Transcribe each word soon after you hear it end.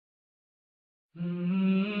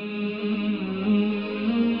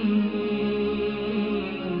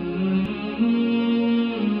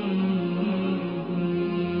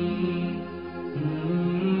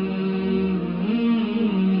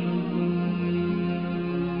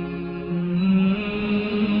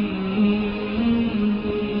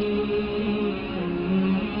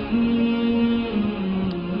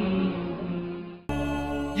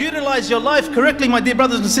Utilize your life correctly, my dear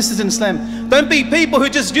brothers and sisters in Islam. Don't be people who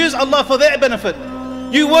just use Allah for their benefit.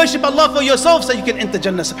 You worship Allah for yourself so you can enter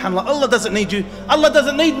Jannah, subhanAllah. Allah doesn't need you. Allah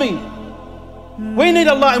doesn't need me. We need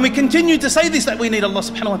Allah, and we continue to say this, that we need Allah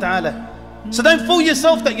subhanahu wa ta'ala. So don't fool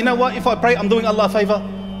yourself that, you know what, if I pray, I'm doing Allah a favor.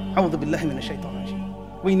 A'udhu billahi minash shaitanir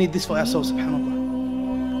rajeem. We need this for ourselves,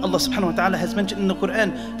 subhanAllah. Allah subhanahu wa ta'ala has mentioned in the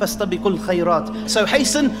Quran, فَاسْتَبِقُوا الْخَيْرَاتِ. So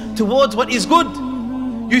hasten towards what is good.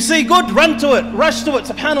 You see good, run to it, rush to it,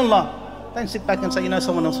 subhanAllah. Don't sit back and say, you know,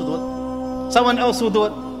 someone else will do it. Someone else will do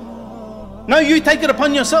it. No, you take it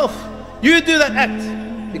upon yourself. You do that act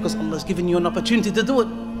because Allah has given you an opportunity to do it.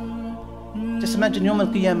 Just imagine Yawm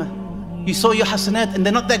al-Qiyamah. You saw your hasanat and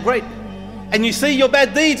they're not that great. And you see your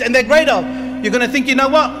bad deeds and they're greater. You're going to think, you know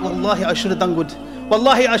what? Wallahi, I should have done good.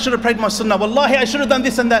 Wallahi, I should have prayed my sunnah. Wallahi, I should have done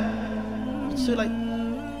this and that. It's too late.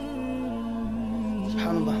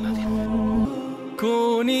 Subhanallah.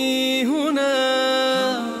 كوني هنا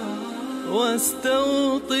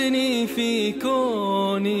واستوطني في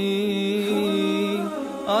كوني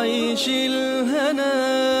عيش الهنا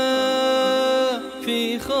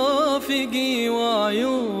في خافقي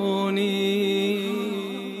وعيوني